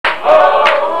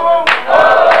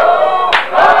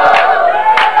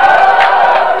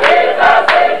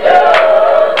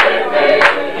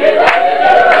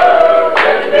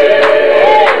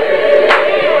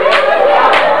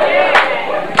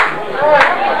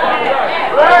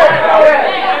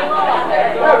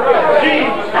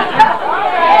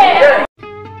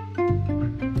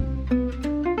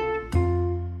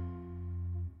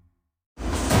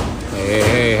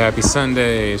Happy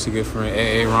Sunday. It's your good friend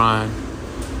A.A. Ron.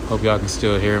 Hope y'all can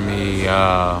still hear me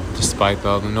despite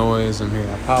all the noise. I'm here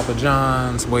at Papa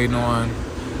John's waiting on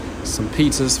some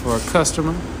pizzas for a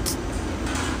customer.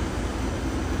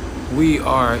 We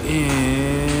are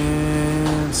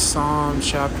in Psalm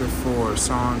chapter 4.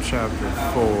 Psalm chapter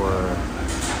 4.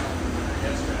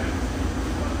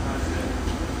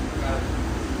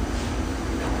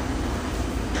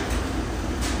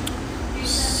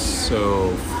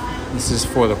 So this is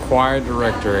for the choir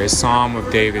director, a psalm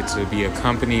of David to be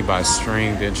accompanied by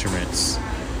stringed instruments.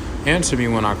 Answer me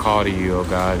when I call to you, O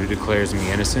God, who declares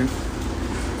me innocent.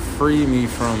 Free me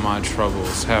from my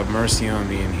troubles. Have mercy on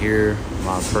me and hear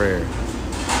my prayer.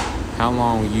 How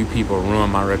long will you people ruin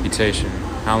my reputation?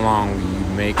 How long will you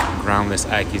make groundless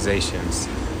accusations?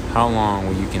 How long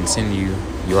will you continue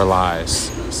your lies?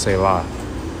 Selah.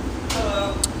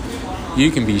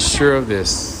 You can be sure of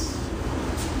this.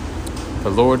 The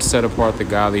Lord set apart the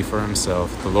godly for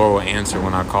himself. The Lord will answer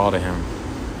when I call to him.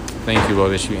 Thank you,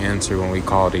 Lord, that you answer when we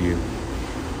call to you.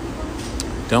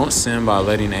 Don't sin by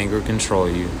letting anger control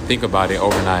you. Think about it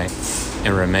overnight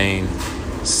and remain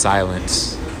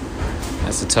silent.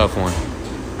 That's a tough one.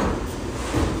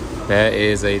 That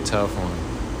is a tough one.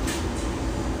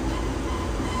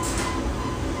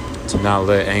 To not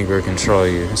let anger control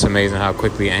you. It's amazing how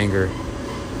quickly anger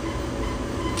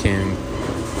can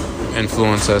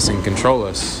influence us and control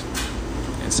us.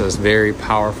 It's a very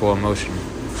powerful emotion.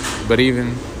 But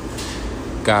even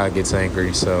God gets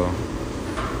angry, so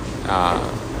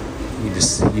he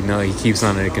keeps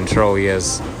under control. He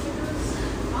has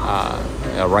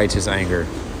a righteous anger.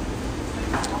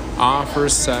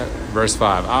 Verse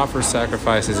 5, offer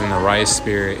sacrifices in the right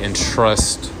spirit and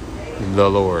trust the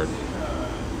Lord.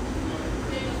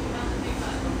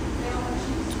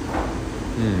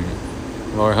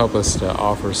 Lord, help us to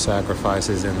offer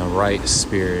sacrifices in the right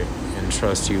spirit and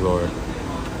trust you, Lord.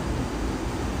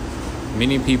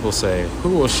 Many people say,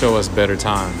 who will show us better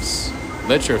times?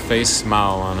 Let your face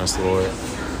smile on us, Lord.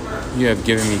 You have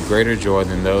given me greater joy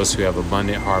than those who have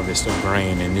abundant harvest of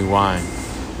grain and new wine.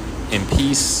 In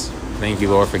peace, thank you,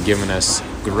 Lord, for giving us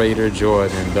greater joy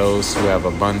than those who have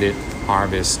abundant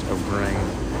harvest of grain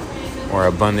or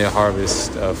abundant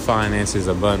harvest of finances,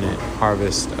 abundant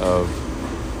harvest of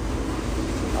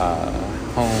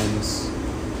homes,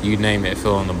 you name it,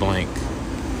 fill in the blank.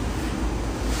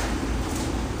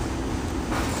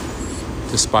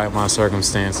 Despite my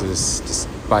circumstances,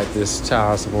 despite this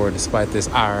child support, despite this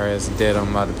IRS debt I'm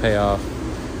about to pay off,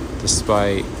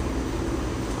 despite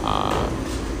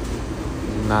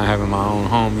not having my own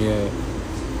home yet,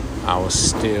 I will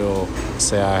still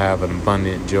say I have an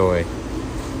abundant joy.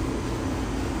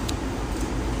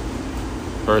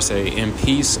 Verse 8, in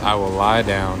peace I will lie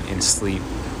down and sleep,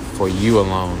 for you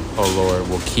alone, O Lord,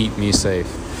 will keep me safe.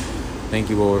 Thank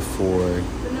you, Lord, for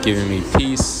giving me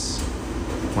peace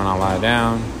when I lie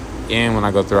down and when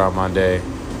I go throughout my day.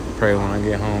 Pray when I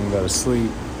get home, go to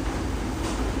sleep,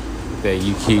 that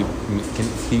you can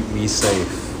keep me safe.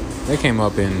 That came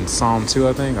up in Psalm 2,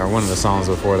 I think, or one of the Psalms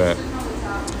before that.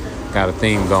 Got a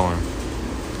theme going.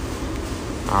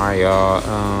 All right,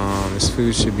 y'all. This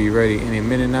food should be ready any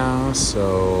minute now,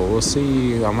 so we'll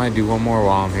see. I might do one more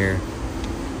while I'm here.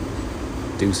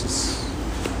 Deuces.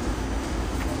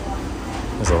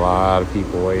 There's a lot of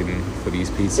people waiting for these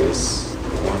pizzas.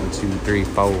 1, 2, 3,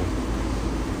 4.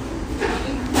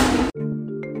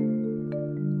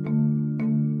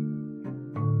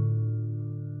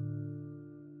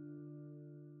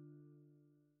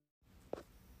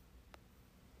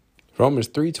 Romans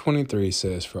 3:23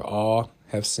 says, for all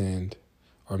have sinned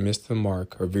or missed the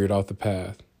mark or veered off the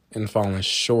path and fallen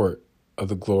short of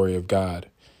the glory of God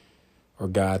or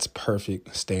God's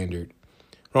perfect standard.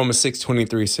 Romans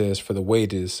 6:23 says, for the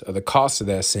wages of the cost of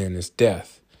that sin is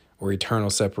death or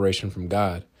eternal separation from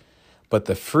God. But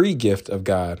the free gift of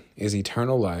God is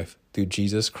eternal life through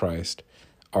Jesus Christ,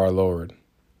 our Lord.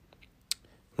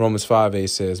 Romans 5:8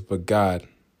 says, but God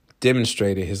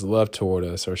demonstrated his love toward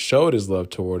us, or showed his love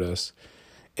toward us,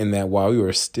 in that while we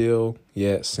were still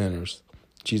yet sinners,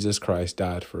 Jesus Christ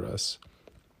died for us.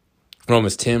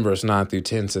 Romans 10 verse 9 through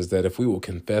 10 says that if we will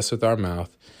confess with our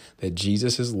mouth that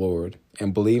Jesus is Lord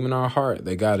and believe in our heart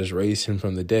that God has raised him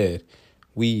from the dead,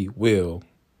 we will,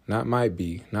 not might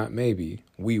be, not maybe,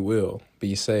 we will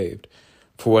be saved.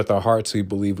 For with our hearts we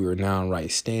believe we are now in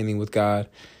right standing with God,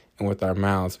 and with our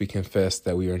mouths we confess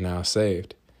that we are now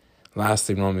saved.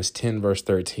 Lastly, Romans 10 verse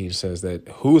 13 says that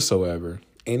whosoever,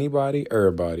 anybody,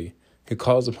 everybody, who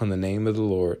calls upon the name of the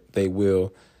Lord, they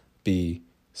will be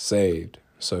saved.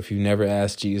 So if you've never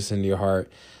asked Jesus into your heart,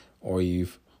 or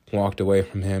you've walked away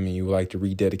from him and you would like to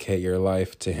rededicate your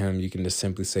life to him, you can just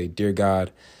simply say, dear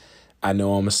God, I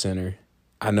know I'm a sinner.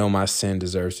 I know my sin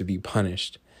deserves to be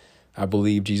punished. I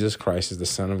believe Jesus Christ is the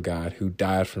Son of God who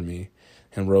died for me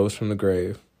and rose from the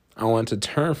grave. I want to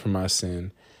turn from my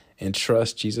sin and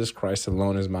trust Jesus Christ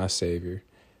alone as my Savior.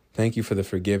 Thank you for the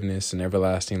forgiveness and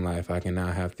everlasting life I can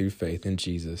now have through faith in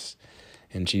Jesus.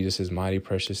 In Jesus' mighty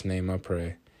precious name I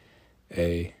pray.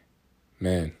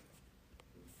 Amen.